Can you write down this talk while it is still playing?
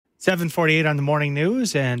7:48 on the morning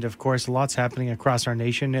news, and of course, lots happening across our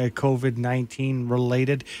nation, COVID-19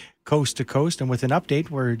 related, coast to coast. And with an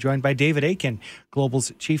update, we're joined by David Akin,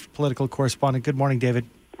 Global's chief political correspondent. Good morning, David.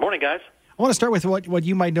 Morning, guys. I want to start with what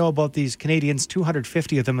you might know about these Canadians,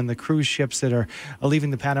 250 of them in the cruise ships that are leaving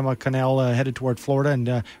the Panama Canal headed toward Florida.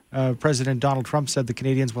 And President Donald Trump said the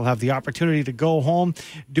Canadians will have the opportunity to go home.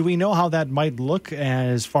 Do we know how that might look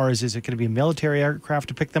as far as, is it going to be a military aircraft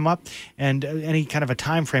to pick them up? And any kind of a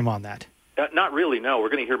time frame on that? Not really, no. We're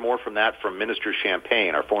going to hear more from that from Minister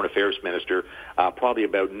Champagne, our Foreign Affairs Minister, probably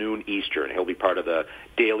about noon Eastern. He'll be part of the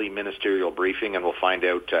daily ministerial briefing, and we'll find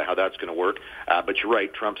out how that's going to work. But you're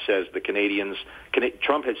right, Trump says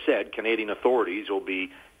Trump has said Canadian authorities will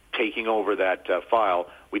be taking over that file.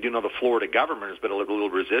 We do know the Florida government has been a little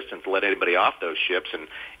resistant to let anybody off those ships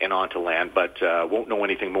and onto land, but won't know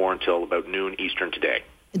anything more until about noon Eastern today.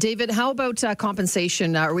 David, how about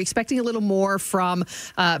compensation? Are we expecting a little more from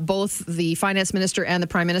both the finance minister and the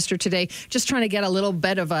prime minister today? Just trying to get a little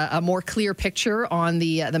bit of a more clear picture on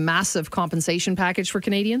the massive compensation package for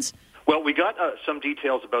Canadians? Well, we got some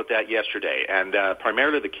details about that yesterday, and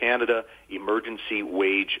primarily the Canada Emergency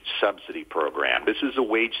Wage Subsidy Program. This is a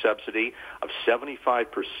wage subsidy of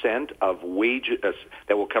 75% of wages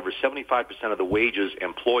that will cover 75% of the wages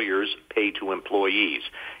employers pay to employees.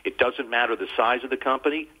 It doesn't matter the size of the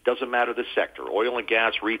company, doesn't matter the sector, oil and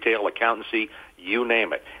gas, retail, accountancy, you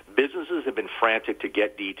name it. Businesses have been frantic to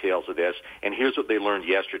get details of this, and here's what they learned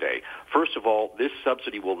yesterday. First of all, this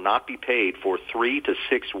subsidy will not be paid for 3 to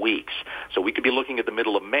 6 weeks. So we could be looking at the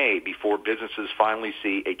middle of May before businesses finally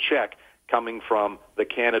see a check coming from the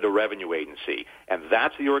Canada Revenue Agency. And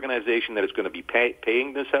that's the organization that is going to be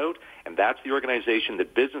paying this out, and that's the organization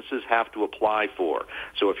that businesses have to apply for.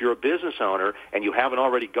 So if you're a business owner and you haven't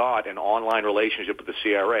already got an online relationship with the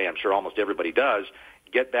CRA, I'm sure almost everybody does,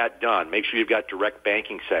 get that done. Make sure you've got direct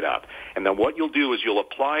banking set up. And then what you'll do is you'll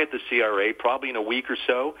apply at the CRA probably in a week or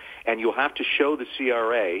so, and you'll have to show the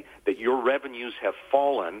CRA that your revenues have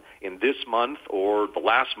fallen in this month or the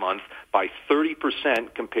last month by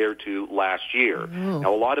 30% compared to last year.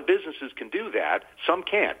 Now, a lot of businesses can do that. Some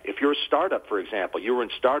can't. If you're a startup, for example, you were in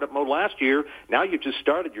startup mode last year. Now you've just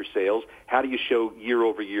started your sales. How do you show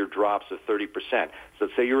year-over-year drops of 30%? So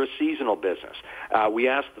let's say you're a seasonal business. We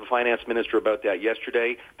asked the finance minister about that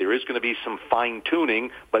yesterday. There is going to be some fine-tuning,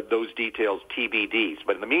 but those details TBDs.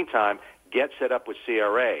 But in the meantime, get set up with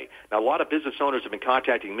CRA. Now, a lot of business owners have been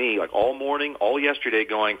contacting me like all morning, all yesterday,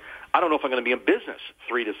 going, I don't know if I'm going to be in business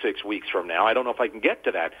 3 to 6 weeks from now. I don't know if I can get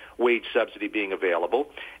to that wage subsidy being available.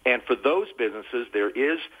 And for those businesses, there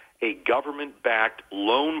is a government-backed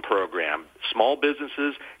loan program. Small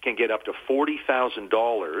businesses can get up to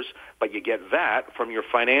 $40,000, but you get that from your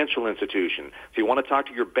financial institution. So you want to talk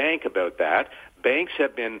to your bank about that. Banks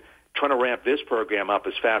have been trying to ramp this program up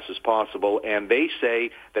as fast as possible, and they say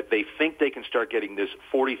that they think they can start getting this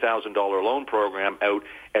 $40,000 loan program out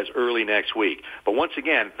as early next week. But once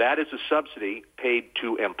again, that is a subsidy paid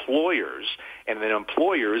to employers, and then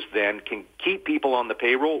employers then can keep people on the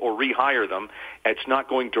payroll or rehire them. It's not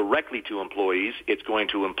going directly to employees. It's going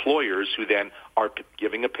to employers who then are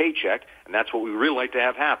giving a paycheck, and that's what we really like to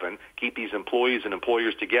have happen, keep these employees and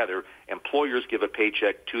employers together. Employers give a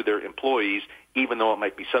paycheck to their employees, even though it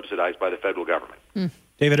might be subsidized by the federal government.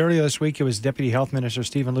 David, earlier this week, it was Deputy Health Minister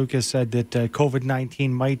Stephen Lucas said that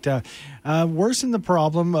COVID-19 might worsen the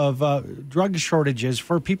problem of drug shortages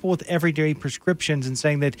for people with everyday prescriptions, and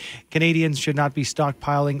saying that Canadians should not be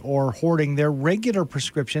stockpiling or hoarding their regular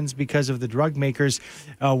prescriptions because of the drug makers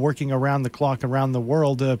working around the clock around the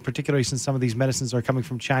world, particularly since some of these medicines are coming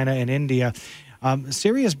from China and India.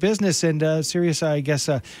 Serious business and serious, I guess,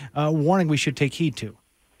 warning we should take heed to.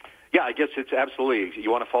 Yeah, I guess it's absolutely. You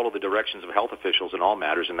want to follow the directions of health officials in all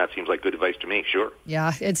matters, and that seems like good advice to me, sure.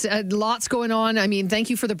 Yeah, it's lots going on. I mean, thank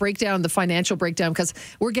you for the breakdown, the financial breakdown, because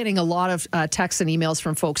we're getting a lot of texts and emails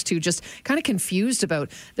from folks, too, just kind of confused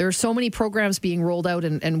about there are so many programs being rolled out,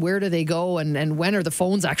 and where do they go, and when are the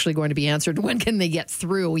phones actually going to be answered? When can they get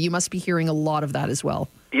through? You must be hearing a lot of that as well.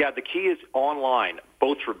 Yeah, the key is online,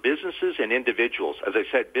 both for businesses and individuals. As I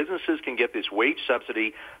said, businesses can get this wage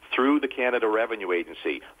subsidy through the Canada Revenue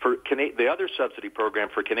Agency. For the other subsidy program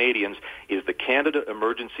for Canadians is the Canada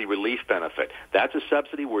Emergency Relief Benefit. That's a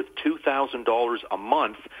subsidy worth $2,000 a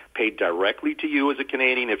month paid directly to you as a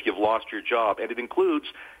Canadian if you've lost your job, and it includes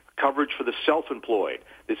coverage for the self-employed.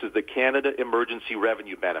 This is the Canada Emergency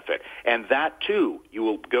Revenue Benefit. And that, too, you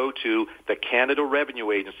will go to the Canada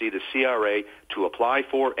Revenue Agency, the CRA, to apply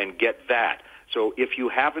for and get that. So if you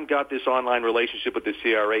haven't got this online relationship with the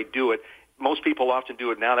CRA, do it. most people often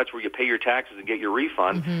do it now. That's where you pay your taxes and get your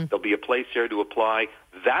refund. There'll be a place there to apply.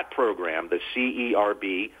 That program, the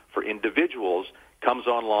CERB for individuals, comes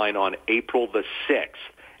online on April the 6th.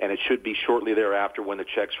 And it should be shortly thereafter when the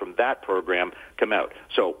checks from that program come out.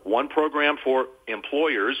 So one program for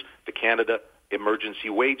employers, the Canada Emergency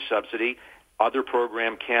Wage Subsidy. Other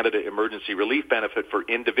program, Canada Emergency Relief Benefit for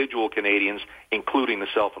individual Canadians, including the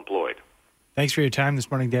self-employed. Thanks for your time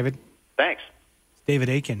this morning, David. Thanks. David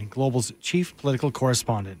Akin, Global's chief political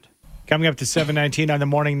correspondent. Coming up to 7:19 on the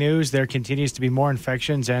morning news, there continues to be more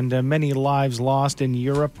infections and many lives lost in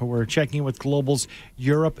Europe. We're checking with Global's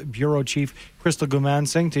Europe Bureau Chief, Crystal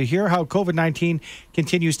Gumansingh, to hear how COVID-19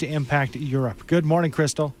 continues to impact Europe. Good morning,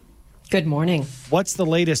 Crystal. Good morning. What's the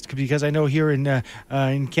latest? Because I know here in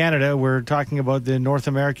Canada, we're talking about the North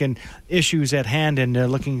American issues at hand and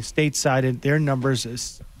looking stateside, and their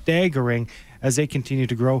numbers staggering as they continue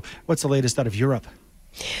to grow. What's the latest out of Europe?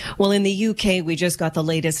 Well, in the UK, we just got the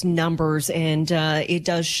latest numbers, and it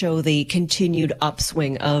does show the continued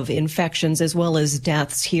upswing of infections as well as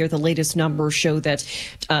deaths here. The latest numbers show that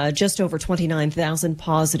just over 29,000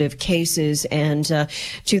 positive cases and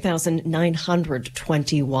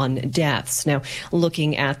 2,921 deaths. Now,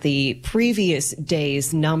 looking at the previous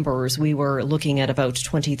day's numbers, we were looking at about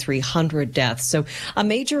 2,300 deaths. So a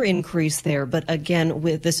major increase there. But again,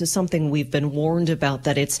 this is something we've been warned about,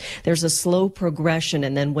 that there's a slow progression.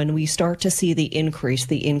 And then when we start to see the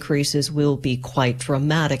increases will be quite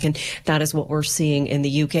dramatic. And that is what we're seeing in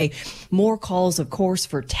the UK. More calls, of course,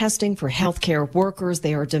 for testing for healthcare workers.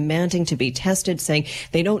 They are demanding to be tested, saying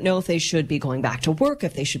they don't know if they should be going back to work,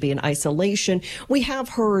 if they should be in isolation. We have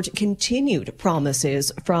heard continued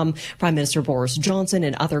promises from Prime Minister Boris Johnson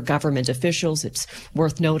and other government officials. It's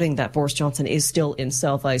worth noting that Boris Johnson is still in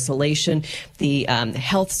self-isolation. The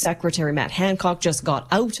Health Secretary, Matt Hancock, just got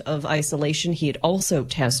out of isolation. He had also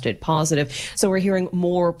tested positive. So we're hearing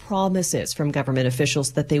more promises from government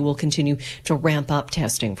officials that they will continue to ramp up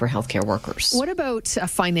testing for healthcare workers. What about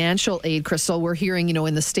financial aid, Crystal? We're hearing,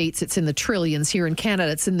 in the States, it's in the trillions. Here in Canada,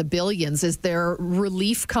 it's in the billions. Is there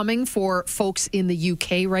relief coming for folks in the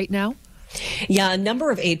UK right now? Yeah, a number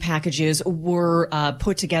of aid packages were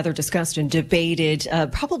put together, discussed and debated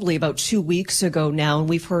probably about 2 weeks ago now. And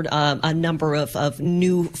we've heard a number of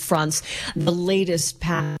new fronts. The latest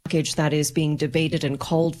package that is being debated and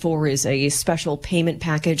called for is a special payment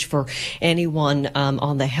package for anyone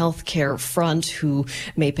on the healthcare front who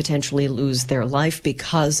may potentially lose their life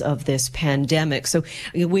because of this pandemic. So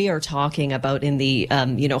we are talking about in the,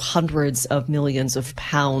 hundreds of millions of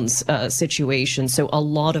pounds situation. So a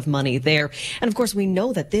lot of money there. And of course, we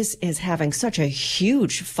know that this is having such a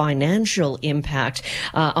huge financial impact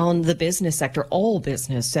on the business sector, all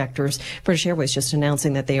business sectors. British Airways just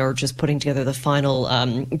announcing that they are just putting together the final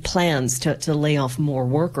plans to lay off more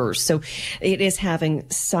workers. So it is having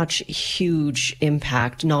such huge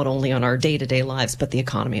impact, not only on our day-to-day lives, but the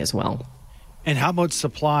economy as well. And how about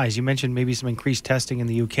supplies? You mentioned maybe some increased testing in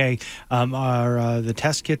the UK. Are the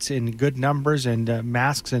test kits in good numbers and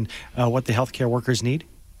masks and what the healthcare workers need?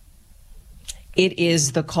 It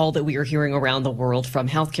is the call that we are hearing around the world from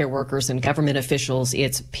healthcare workers and government officials.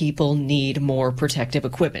 It's people need more protective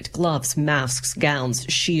equipment, gloves, masks, gowns,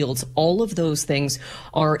 shields. All of those things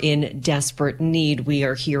are in desperate need. We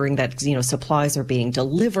are hearing that, supplies are being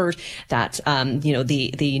delivered, that,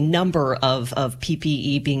 the number of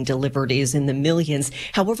PPE being delivered is in the millions.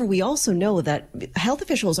 However, we also know that health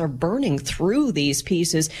officials are burning through these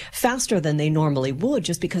pieces faster than they normally would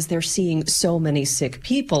just because they're seeing so many sick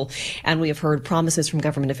people. And we have heard promises from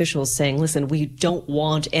government officials saying, listen, we don't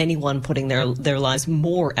want anyone putting their lives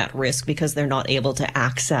more at risk because they're not able to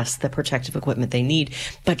access the protective equipment they need.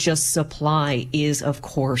 But just supply is, of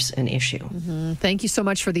course, an issue. Mm-hmm. Thank you so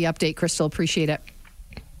much for the update, Crystal. Appreciate it.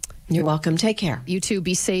 You're welcome. Take care. You too.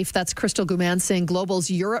 Be safe. That's Crystal Gumansingh,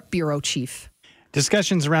 Global's Europe Bureau Chief.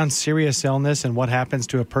 Discussions around serious illness and what happens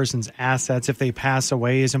to a person's assets if they pass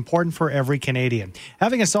away is important for every Canadian.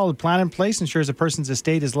 Having a solid plan in place ensures a person's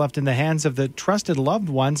estate is left in the hands of the trusted loved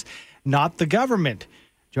ones, not the government.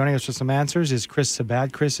 Joining us for some answers is Chris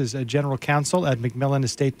Sabat. Chris is a general counsel at Macmillan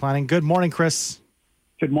Estate Planning. Good morning, Chris.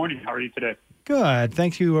 Good morning. How are you today? Good.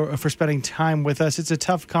 Thank you for spending time with us. It's a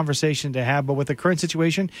tough conversation to have, but with the current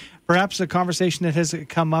situation, perhaps a conversation that has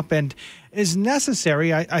come up and is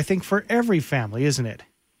necessary, I think, for every family, isn't it?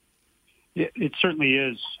 It certainly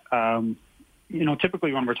is.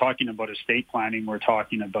 Typically when we're talking about estate planning, we're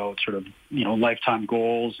talking about sort of, lifetime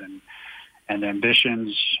goals and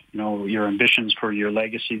ambitions, your ambitions for your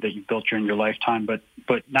legacy that you've built during your lifetime. But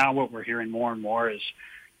now what we're hearing more and more is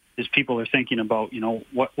people are thinking about,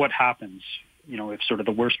 what happens, if sort of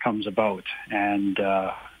the worst comes about. And,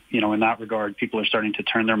 in that regard, people are starting to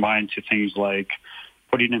turn their mind to things like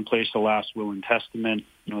putting in place a last will and testament.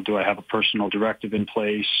 Do I have a personal directive in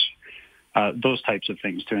place? Those types of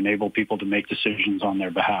things to enable people to make decisions on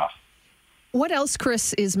their behalf. What else,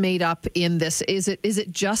 Chris, is made up in this? Is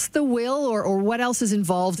it just the will, or what else is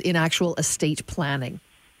involved in actual estate planning?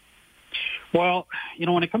 Well,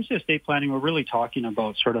 when it comes to estate planning, we're really talking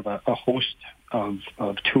about sort of a host of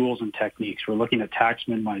tools and techniques. We're looking at tax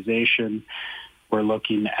minimization. We're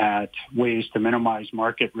looking at ways to minimize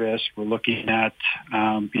market risk. We're looking at,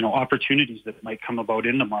 opportunities that might come about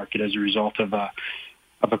in the market as a result of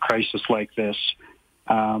a crisis like this.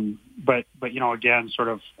 But again, sort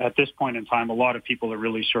of at this point in time, a lot of people are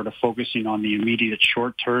really sort of focusing on the immediate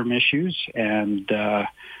short-term issues and are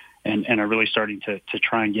really starting to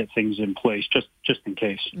try and get things in place just in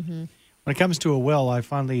case. Mm-hmm. When it comes to a will, I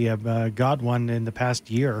finally got one in the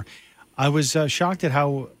past year. I was shocked at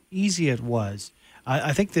how easy it was.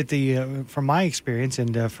 I think that from my experience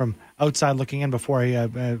and from outside looking in before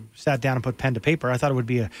I sat down and put pen to paper, I thought it would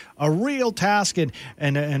be a real task and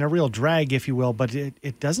a real drag, if you will. But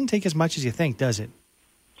it doesn't take as much as you think, does it?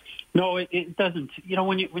 No, it doesn't.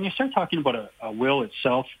 When you start talking about a will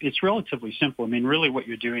itself, it's relatively simple. I mean, really what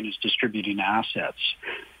you're doing is distributing assets.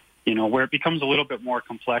 Where it becomes a little bit more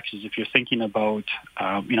complex is if you're thinking about,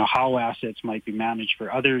 how assets might be managed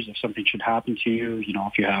for others if something should happen to you.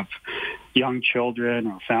 If you have young children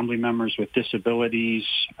or family members with disabilities,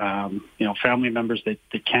 family members that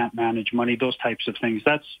can't manage money, those types of things.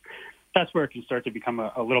 That's where it can start to become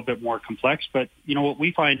a little bit more complex. But, what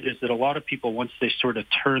we find is that a lot of people, once they sort of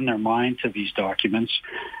turn their mind to these documents,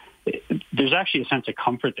 there's actually a sense of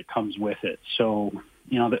comfort that comes with it. So,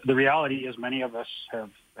 the reality is many of us have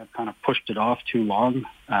kind of pushed it off too long.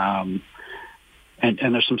 And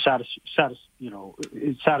there's some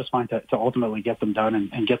it's satisfying to ultimately get them done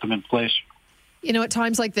and get them in place. At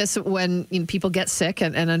times like this, when people get sick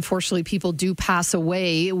and unfortunately people do pass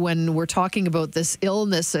away, when we're talking about this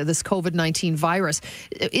illness, this COVID-19 virus,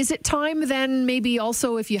 is it time then maybe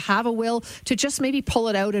also, if you have a will, to just maybe pull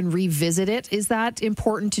it out and revisit it? Is that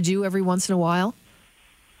important to do every once in a while?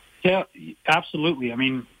 Yeah, absolutely. I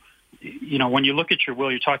mean, when you look at your will,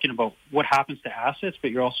 you're talking about what happens to assets, but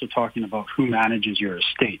you're also talking about who manages your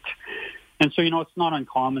estate. And so, it's not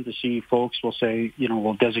uncommon to see folks will say,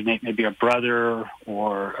 we'll designate maybe a brother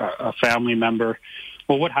or a family member.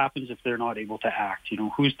 Well, what happens if they're not able to act?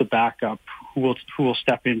 Who's the backup? Who will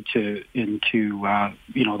step into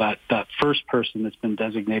that first person that's been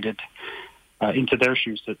designated into their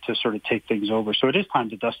shoes to sort of take things over. So it is time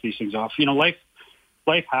to dust these things off.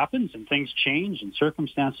 Life happens and things change and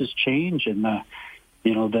circumstances change and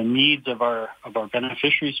the needs of our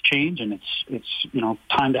beneficiaries change, and it's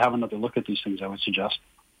time to have another look at these things, I would suggest.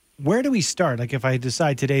 Where do we start? Like if I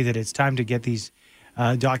decide today that it's time to get these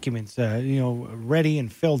documents ready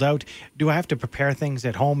and filled out, do I have to prepare things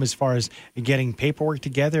at home as far as getting paperwork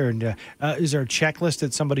together? And is there a checklist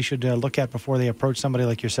that somebody should look at before they approach somebody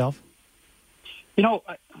like yourself?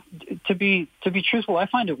 To be truthful, I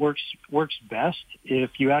find it works best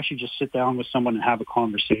if you actually just sit down with someone and have a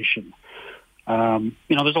conversation.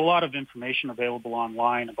 There's a lot of information available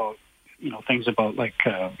online about, things about like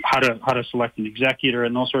how to select an executor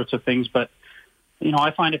and those sorts of things. But,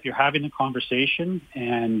 I find if you're having the conversation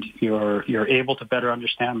and you're able to better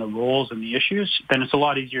understand the roles and the issues, then it's a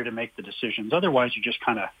lot easier to make the decisions. Otherwise, you're just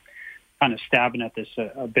kind of stabbing at this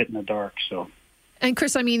a bit in the dark. So. And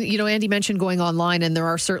Chris, I mean, Andy mentioned going online, and there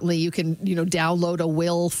are certainly, you can, download a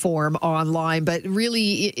will form online. But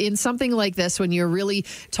really, in something like this, when you're really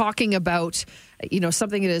talking about,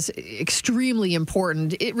 something that is extremely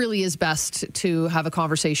important, it really is best to have a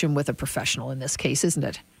conversation with a professional in this case, isn't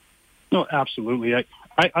it? No, absolutely.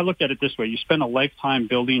 I look at it this way. You spend a lifetime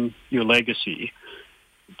building your legacy.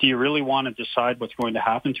 Do you really want to decide what's going to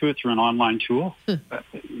happen to it through an online tool? If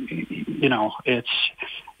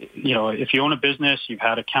you own a business, you've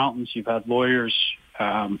had accountants, you've had lawyers,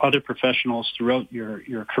 other professionals throughout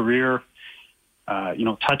your career,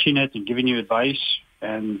 touching it and giving you advice.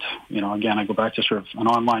 And, again, I go back to sort of an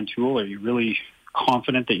online tool. Are you really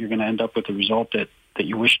confident that you're going to end up with the result that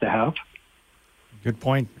you wish to have? Good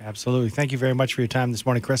point. Absolutely. Thank you very much for your time this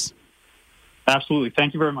morning, Chris. Absolutely.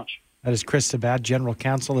 Thank you very much. That is Chris Sabat, General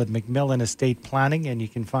Counsel at McMillan Estate Planning, and you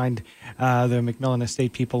can find the McMillan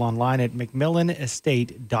Estate people online at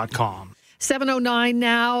mcmillanestate.com. 7:09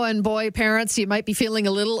 now, and boy, parents, you might be feeling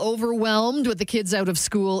a little overwhelmed with the kids out of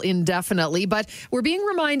school indefinitely, but we're being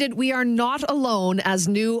reminded we are not alone as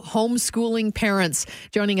new homeschooling parents.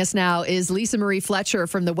 Joining us now is Lisa Marie Fletcher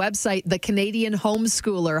from the website The Canadian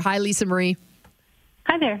Homeschooler. Hi, Lisa Marie.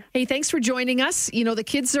 Hi there. Hey, thanks for joining us. You know, the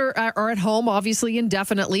kids are at home, obviously,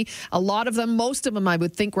 indefinitely. A lot of them, most of them, I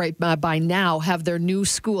would think right by now, have their new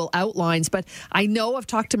school outlines. But I know I've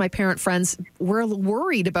talked to my parent friends. We're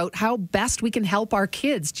worried about how best we can help our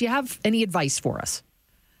kids. Do you have any advice for us?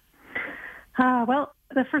 Well,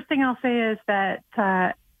 the first thing I'll say is that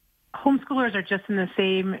homeschoolers are just in the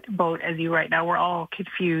same boat as you right now. We're all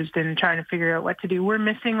confused and trying to figure out what to do. We're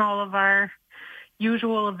missing all of our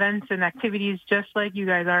usual events and activities just like you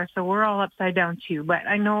guys are, so we're all upside down too. But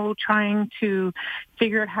I know trying to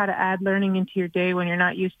figure out how to add learning into your day when you're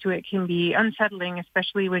not used to it can be unsettling,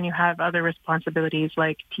 especially when you have other responsibilities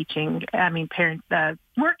like teaching,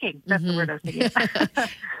 working. That's the word I was thinking.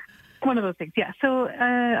 One of those things, yeah. So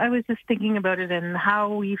I was just thinking about it and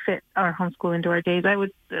how we fit our homeschool into our days.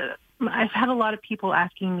 I've had a lot of people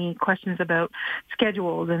asking me questions about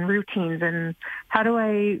schedules and routines and how do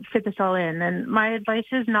I fit this all in. And my advice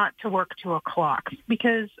is not to work to a clock,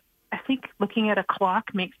 because I think looking at a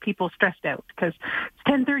clock makes people stressed out because it's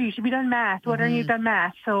 10:30, you should be done math. What are you done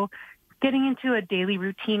math? So getting into a daily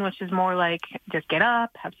routine, which is more like just get up,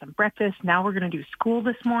 have some breakfast. Now we're going to do school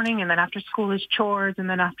this morning, and then after school is chores, and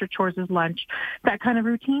then after chores is lunch. That kind of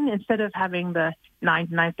routine, instead of having the 9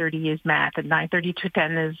 to 9:30 is math and 9:30 to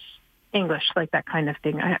 10 is English, like that kind of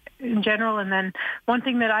thing in general. And then one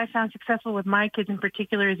thing that I found successful with my kids in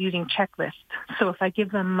particular is using checklists. So if I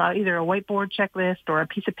give them either a whiteboard checklist or a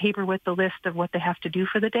piece of paper with the list of what they have to do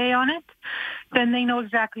for the day on it, then they know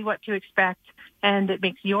exactly what to expect. And it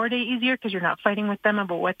makes your day easier because you're not fighting with them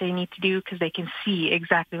about what they need to do, because they can see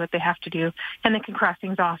exactly what they have to do, and they can cross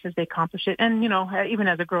things off as they accomplish it. And, you know, even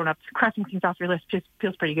as a grown-up, crossing things off your list just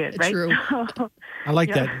feels pretty good, right? True. I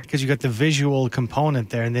like that, because you got the visual component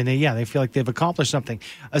there, and then, they feel like they've accomplished something.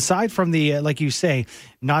 Aside from the, like you say,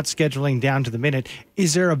 not scheduling down to the minute,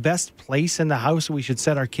 is there a best place in the house we should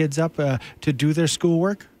set our kids up to do their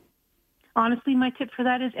schoolwork? Honestly, my tip for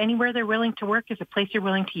that is anywhere they're willing to work is a place you're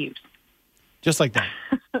willing to use. Just like that.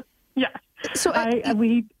 Yeah. So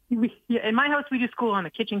in my house, we do school on the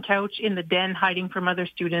kitchen couch, in the den, hiding from other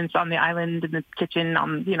students, on the island, in the kitchen,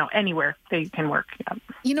 anywhere they can work. Yeah.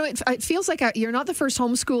 You know, it feels like you're not the first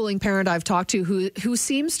homeschooling parent I've talked to who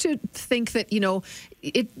seems to think that,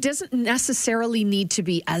 it doesn't necessarily need to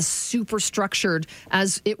be as super structured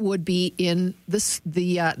as it would be in the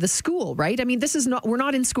school, right? I mean, we're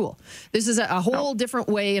not in school. This is a whole different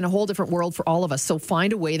way and a whole different world for all of us. So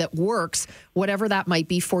find a way that works, whatever that might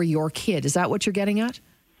be for your kid. Is that what you're getting at?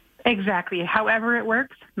 Exactly. However it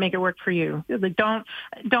works, make it work for you. Like,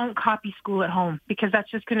 don't copy school at home, because that's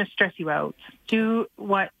just going to stress you out. Do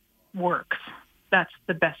what works. That's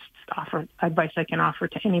the best advice I can offer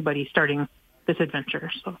to anybody starting this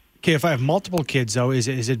adventure. So. Okay, if I have multiple kids, though, is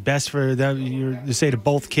it best for them to say to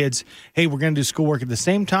both kids, hey, we're going to do schoolwork at the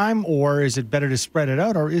same time, or is it better to spread it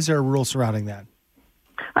out, or is there a rule surrounding that?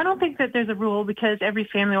 I don't think that there's a rule, because every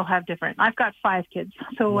family will have different. I've got 5 kids.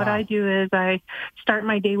 So what I do is I start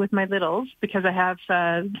my day with my littles, because I have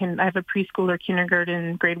a preschooler,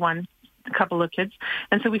 kindergarten, grade 1, a couple of kids.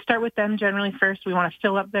 And so we start with them generally first. We want to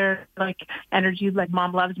fill up their energy, like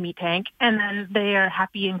mom loves me tank. And then they are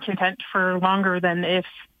happy and content for longer than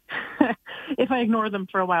if I ignore them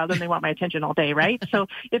for a while, then they want my attention all day, right? So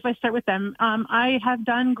if I start with them, I have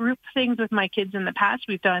done group things with my kids in the past.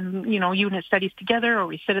 We've done, unit studies together, or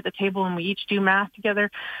we sit at the table and we each do math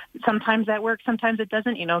together. Sometimes that works, sometimes it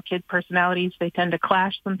doesn't. Kid personalities, they tend to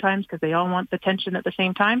clash sometimes because they all want the attention at the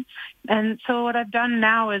same time. And so what I've done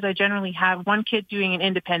now is I generally have one kid doing an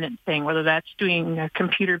independent thing, whether that's doing a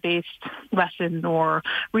computer-based lesson or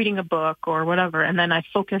reading a book or whatever. And then I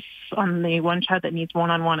focus on the one child that needs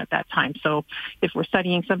one-on-one at that time. So if we're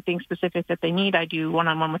studying something specific that they need, I do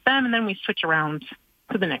one-on-one with them, and then we switch around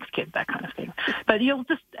to the next kid, that kind of thing. But you'll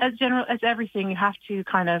just, as everything, you have to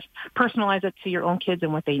kind of personalize it to your own kids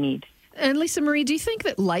and what they need. And Lisa Marie, do you think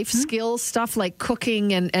that life skills, stuff like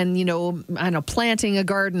cooking and planting a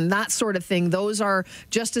garden, that sort of thing, those are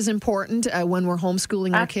just as important when we're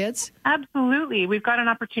homeschooling our kids? Absolutely. We've got an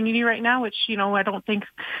opportunity right now, which, I don't think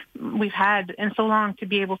we've had in so long, to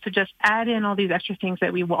be able to just add in all these extra things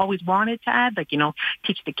that we've always wanted to add, like,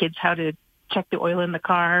 teach the kids how to check the oil in the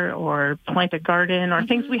car or plant a garden or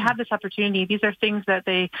things. We have this opportunity. These are things that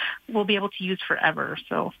they will be able to use forever.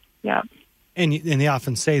 So, yeah. And they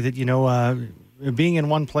often say that, being in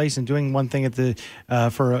one place and doing one thing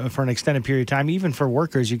for an extended period of time, even for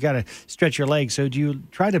workers, you got to stretch your legs. So do you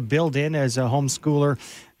try to build in, as a homeschooler,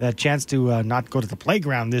 that chance to not go to the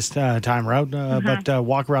playground this time around, but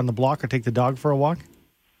walk around the block or take the dog for a walk?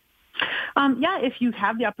 Yeah, if you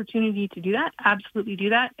have the opportunity to do that, absolutely do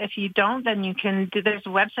that. If you don't, then you can do, there's a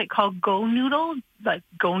website called Go Noodle,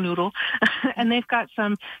 and they've got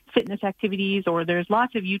some fitness activities, or there's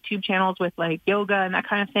lots of YouTube channels with like yoga and that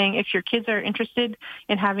kind of thing. If your kids are interested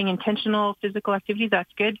in having intentional physical activities,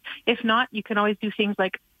 that's good. If not, you can always do things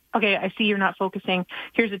like, okay, I see you're not focusing.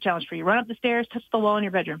 Here's a challenge for you. Run up the stairs, touch the wall in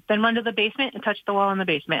your bedroom. Then run to the basement and touch the wall in the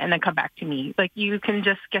basement, and then come back to me. Like, you can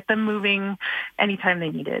just get them moving anytime they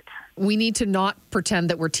need it. We need to not pretend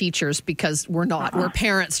that we're teachers, because we're not. We're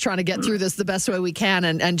parents trying to get through this the best way we can,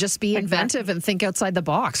 and just be inventive and think outside the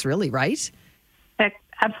box, really, right?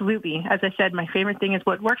 Absolutely. As I said, my favorite thing is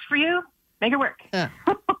what works for you, make it work.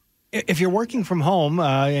 If you're working from home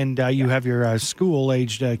and you have your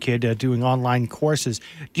school-aged kid doing online courses,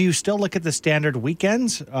 do you still look at the standard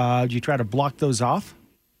weekends? Do you try to block those off?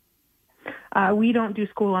 We don't do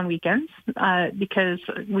school on weekends because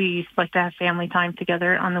we like to have family time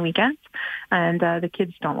together on the weekends, and the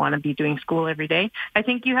kids don't want to be doing school every day. I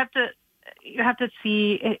think you have to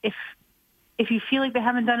see if you feel like they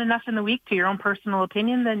haven't done enough in the week, to your own personal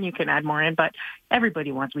opinion, then you can add more in. But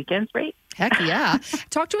everybody wants weekends, right? Heck yeah.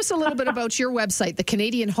 Talk to us a little bit about your website,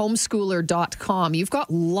 thecanadianhomeschooler.com. You've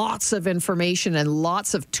got lots of information and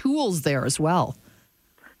lots of tools there as well.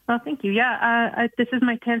 Oh, thank you. Yeah, this is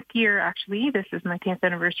my 10th year, actually. This is my 10th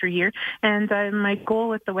anniversary year. And my goal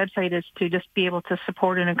with the website is to just be able to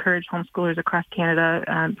support and encourage homeschoolers across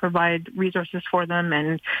Canada, provide resources for them,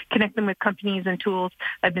 and connect them with companies and tools.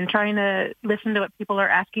 I've been trying to listen to what people are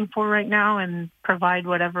asking for right now and provide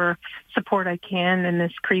whatever support I can in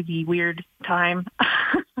this crazy, weird time.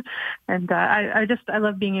 And I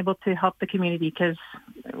love being able to help the community, because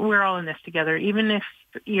we're all in this together. Even if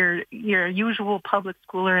you're a usual public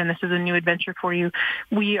schooler and this is a new adventure for you,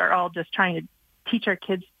 we are all just trying to teach our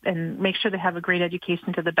kids and make sure they have a great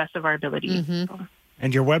education to the best of our ability. Mm-hmm.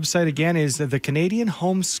 And your website, again, is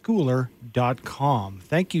thecanadianhomeschooler.com.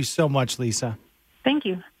 Thank you so much, Lisa. Thank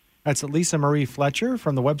you. That's Lisa Marie Fletcher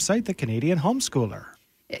from the website, The Canadian Homeschooler.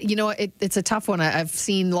 You know, it's a tough one. I've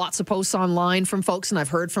seen lots of posts online from folks, and I've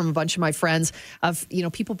heard from a bunch of my friends of,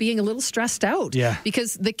 people being a little stressed out. Yeah.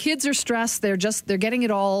 Because the kids are stressed. They're getting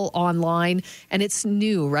it all online, and it's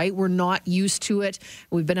new, right? We're not used to it.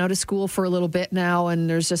 We've been out of school for a little bit now, and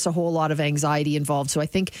there's just a whole lot of anxiety involved. So I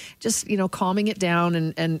think just, calming it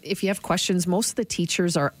down, and if you have questions, most of the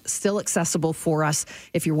teachers are still accessible for us.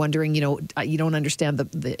 If you're wondering, you don't understand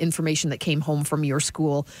the information that came home from your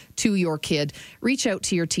school to your kid, reach out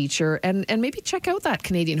to your teacher and maybe check out that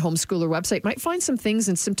Canadian Homeschooler website. Might find some things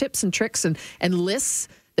and some tips and tricks and lists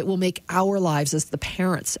that will make our lives as the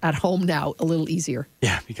parents at home now a little easier.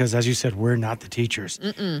 Yeah, because as you said, we're not the teachers.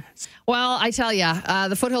 Well, I tell you,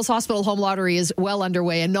 the Foothills Hospital Home Lottery is well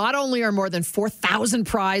underway, and not only are more than 4,000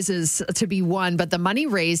 prizes to be won, but the money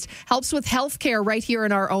raised helps with healthcare right here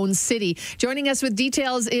in our own city. Joining us with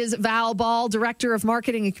details is Val Ball, Director of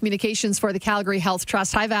Marketing and Communications for the Calgary Health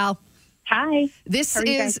Trust. Hi, Val. Hi.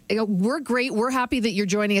 We're great. We're happy that you're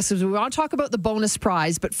joining us because we want to talk about the bonus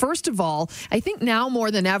prize. But first of all, I think now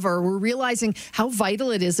more than ever, we're realizing how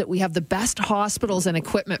vital it is that we have the best hospitals and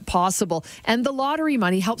equipment possible. And the lottery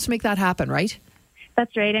money helps make that happen, right?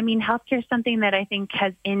 That's right. I mean, healthcare is something that I think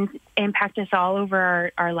has impacted us all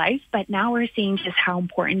over our life, but now we're seeing just how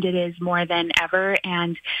important it is more than ever.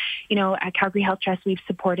 And, at Calgary Health Trust, we've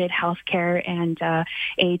supported healthcare and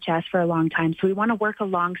AHS for a long time. So we want to work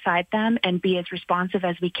alongside them and be as responsive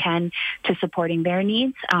as we can to supporting their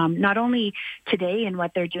needs, not only today in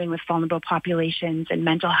what they're doing with vulnerable populations and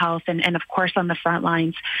mental health and of course, on the front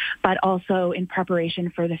lines, but also in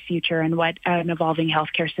preparation for the future and what an evolving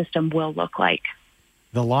healthcare system will look like.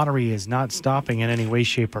 The lottery is not stopping in any way,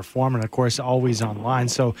 shape, or form, and of course, always online.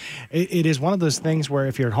 So it is one of those things where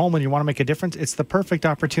if you're at home and you want to make a difference, it's the perfect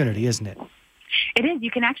opportunity, isn't it? It is.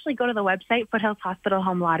 You can actually go to the website,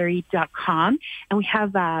 foothillshospitalhomelottery.com, and we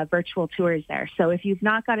have virtual tours there. So if you've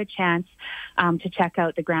not got a chance to check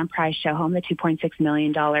out the Grand Prize Show Home, the $2.6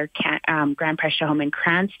 million Grand Prize Show Home in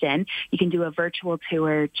Cranston, you can do a virtual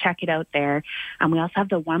tour, check it out there. We also have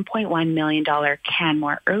the $1.1 million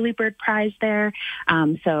Canmore Early Bird Prize there.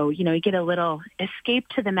 So, you get a little escape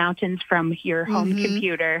to the mountains from your home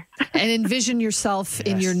computer. And envision yourself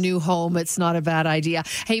in your new home. It's not a bad idea.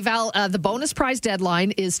 Hey, Val, the bonus prize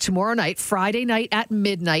deadline is tomorrow night, Friday night at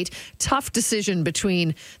midnight. Tough decision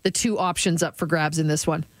between the two options up for grabs in this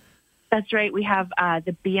one. That's right. We have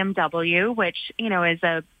the BMW, which, is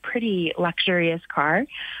a pretty luxurious car,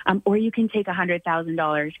 or you can take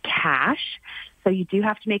 $100,000 cash. So you do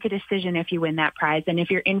have to make a decision if you win that prize. And if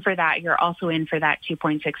you're in for that, you're also in for that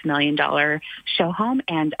 $2.6 million show home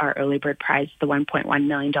and our early bird prize, the $1.1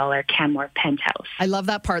 million Canmore penthouse. I love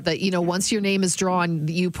that part that, once your name is drawn,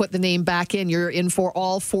 you put the name back in. You're in for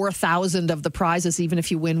all 4,000 of the prizes, even if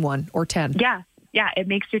you win 1 or 10. Yeah, it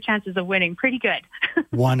makes your chances of winning pretty good.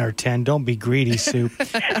 1 or 10. Don't be greedy, Sue.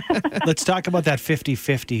 Let's talk about that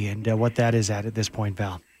 50-50 and what that is at this point,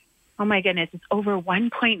 Val. Oh my goodness, it's over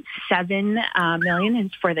 1.7 million,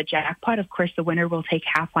 and for the jackpot, of course, the winner will take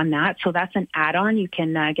half on that. So that's an add-on. You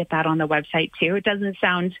can get that on the website too. It doesn't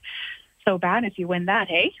sound so bad if you win that,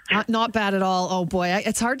 hey? Not bad at all. Oh boy,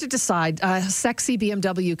 it's hard to decide. Sexy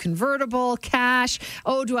BMW convertible, cash.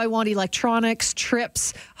 Oh, do I want electronics,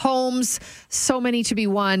 trips, homes? So many to be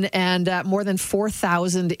won, and more than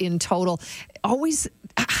 4,000 in total. Always.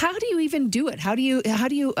 How do you even do it? How do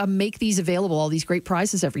you make these available? All these great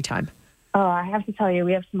prizes every time. Oh, I have to tell you,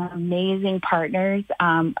 we have some amazing partners.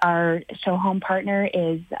 Our show home partner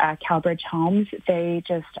is Calbridge Homes. They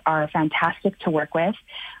just are fantastic to work with,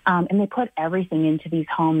 and they put everything into these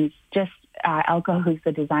homes. Just Elko, who's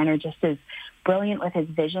the designer, just is brilliant with his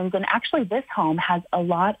visions. And actually, this home has a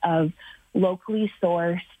lot of locally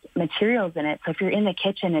sourced materials in it. So if you're in the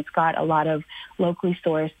kitchen, it's got a lot of locally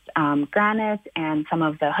sourced granite, and some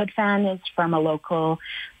of the hood fan is from a local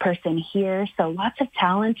person here. So lots of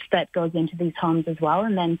talent that goes into these homes as well.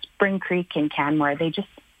 And then Spring Creek in Canmore,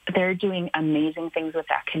 they're doing amazing things with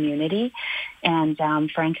that community. And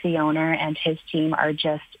Frank, the owner, and his team are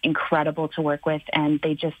just incredible to work with, and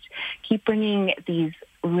they just keep bringing these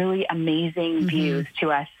really amazing views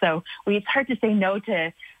to us. So it's hard to say no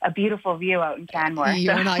to a beautiful view out in Canmore.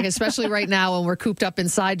 You're not, especially right now when we're cooped up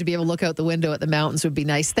inside, to be able to look out the window at the mountains would be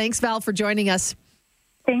nice. Thanks, Val, for joining us.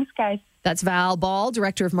 Thanks, guys. That's Val Ball,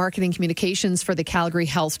 Director of Marketing Communications for the Calgary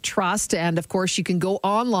Health Trust. And of course, you can go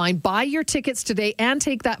online, buy your tickets today, and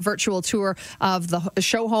take that virtual tour of the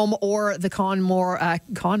show home or the Conmore.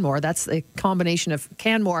 That's a combination of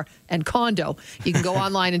Canmore and condo. You can go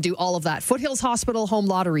online and do all of that. Foothills Hospital,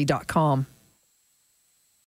 homelottery.com.